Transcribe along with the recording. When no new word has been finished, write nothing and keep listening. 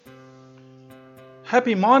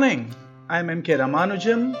Happy morning! I'm MK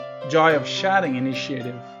Ramanujam, Joy of Sharing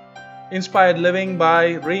Initiative. Inspired living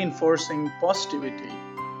by reinforcing positivity.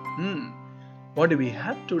 What do we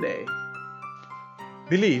have today?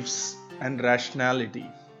 Beliefs and rationality.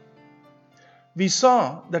 We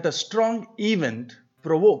saw that a strong event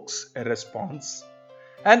provokes a response,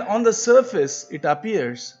 and on the surface, it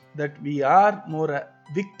appears that we are more a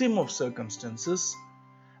victim of circumstances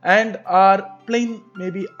and are plain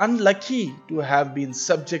maybe unlucky to have been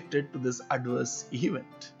subjected to this adverse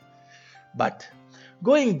event. But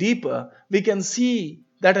going deeper, we can see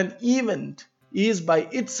that an event is by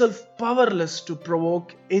itself powerless to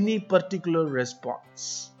provoke any particular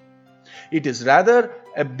response. It is rather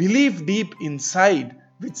a belief deep inside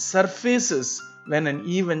which surfaces when an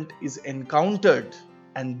event is encountered,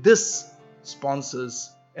 and this sponsors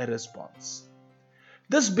a response.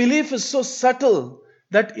 This belief is so subtle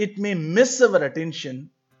that it may miss our attention.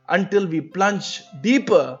 Until we plunge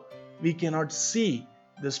deeper, we cannot see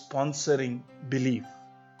the sponsoring belief.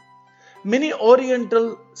 Many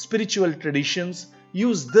Oriental spiritual traditions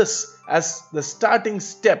use this as the starting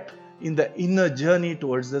step in the inner journey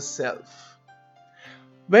towards the self.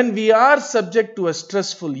 When we are subject to a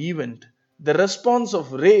stressful event, the response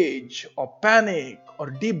of rage or panic or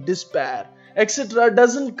deep despair, etc.,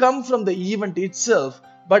 doesn't come from the event itself,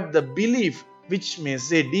 but the belief which may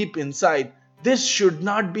say deep inside, this should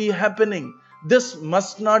not be happening, this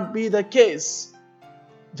must not be the case.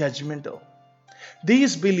 Judgmental.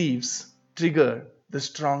 These beliefs trigger the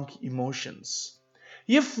strong emotions.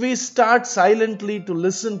 If we start silently to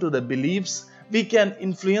listen to the beliefs, we can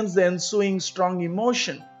influence the ensuing strong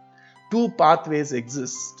emotion. Two pathways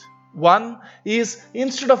exist. One is,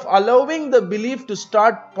 instead of allowing the belief to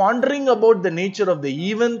start pondering about the nature of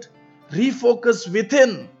the event, refocus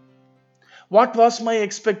within. What was my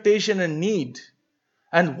expectation and need?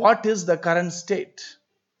 And what is the current state?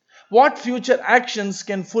 What future actions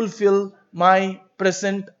can fulfill my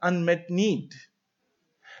present unmet need?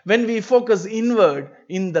 When we focus inward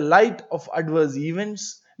in the light of adverse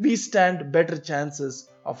events, we stand better chances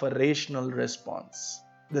of a rational response.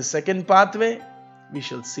 The second pathway we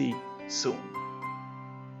shall see soon.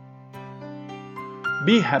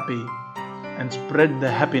 Be happy and spread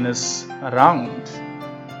the happiness around.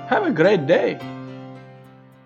 Have a great day.